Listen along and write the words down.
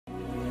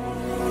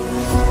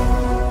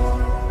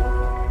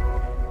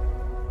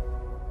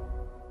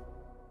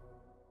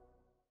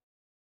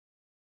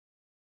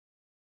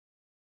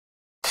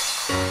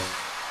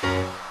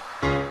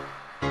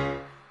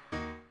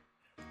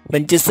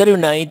Manchester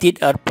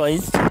United are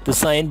poised to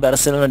sign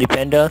Barcelona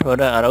defender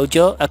Ronald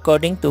Araujo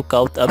according to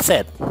Court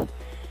Upset.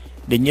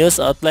 The news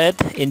outlet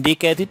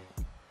indicated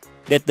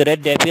that the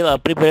Red Devils are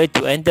prepared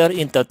to enter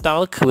into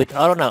talk with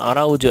Ronald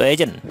Araujo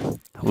agent,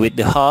 with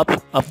the hope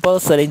of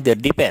bolstering their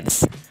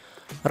defense.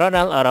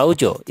 Ronald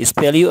Araujo is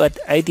valued at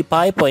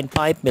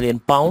 £85.5 million,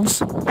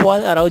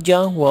 while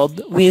Araujo would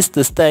wish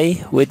to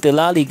stay with the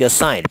La Liga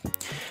side.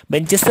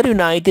 Manchester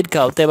United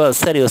could table a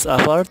serious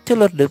offer to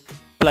lure the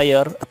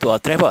player to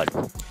Old Trafford.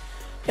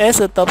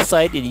 As a top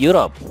side in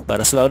Europe,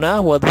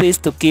 Barcelona would wish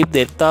to keep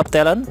their top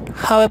talent.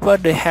 However,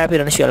 they have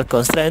financial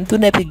constraints to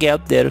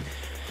navigate their,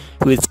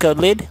 which could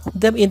lead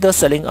them into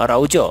selling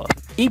Araujo.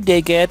 If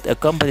they get a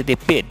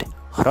competitive bid,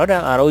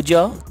 Ronald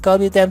Araujo could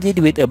be tempted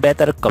with a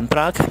better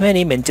contract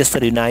than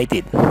Manchester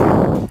United.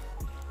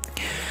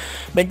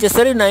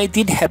 Manchester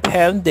United have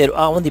had their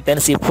own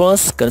defensive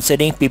force,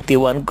 conceding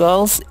 51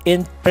 goals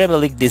in Premier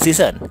League this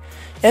season.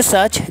 As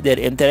such, their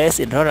interest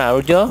in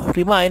Ronald Araujo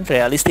remains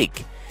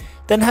realistic.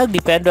 Ten Hag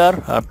defender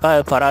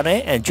Rafael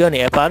Varane and Johnny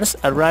Evans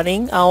are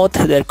running out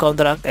their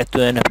contract at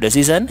the end of the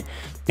season.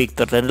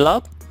 Victor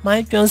Lindelof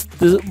might choose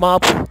to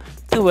move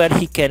to where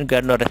he can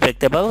garner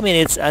respectable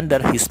minutes under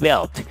his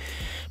belt.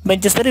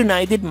 Manchester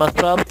United must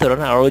prove to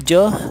Ronald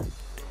Araujo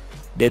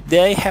that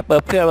they have a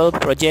farewell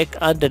project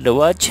under the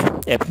watch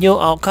of new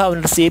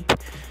ownership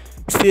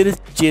Sir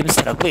James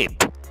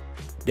Ratcliffe.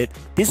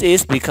 This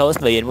is because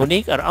Bayern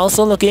Munich are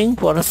also looking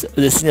for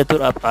the signature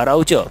of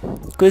Araujo.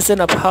 Question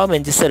of how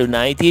Manchester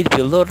United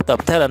will lure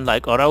top talent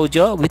like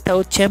Araujo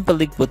without Champions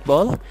League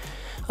football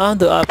and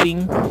the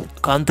upping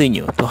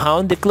continue to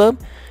haunt the club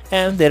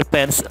and their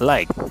fans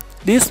alike.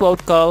 This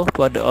would call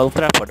for the Old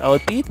Trafford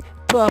outfit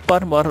to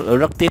offer more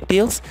lucrative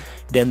deals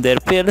than their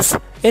peers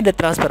in the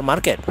transfer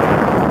market.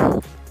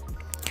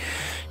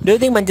 Do you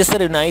think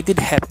Manchester United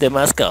have the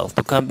muscle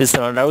to convince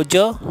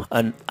Araujo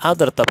and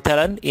other top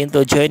talent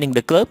into joining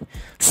the club,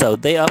 so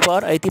they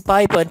offer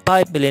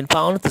 £85.5 million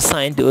to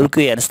sign the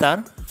Uruguayan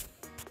star?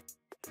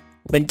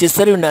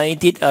 Manchester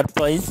United are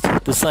poised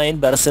to sign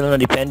Barcelona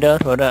defender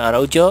Ronald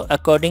Araujo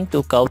according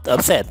to Court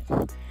Upset.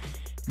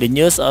 The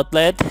news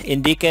outlet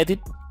indicated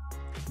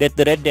that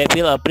the Red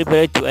Devils are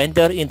prepared to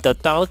enter into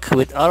talk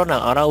with Ronald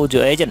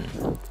Araujo agent,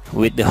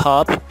 with the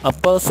hope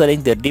of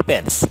bolstering their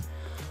defense.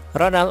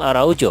 Ronald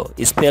Araujo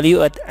is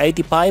valued at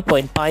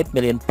 £85.5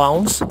 million,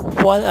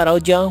 while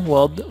Araujo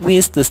would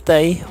wish to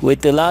stay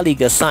with the La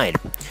Liga side.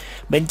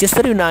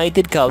 Manchester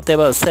United could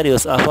table a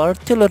serious offer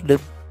to lure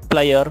the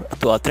player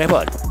to Old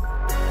Trafford.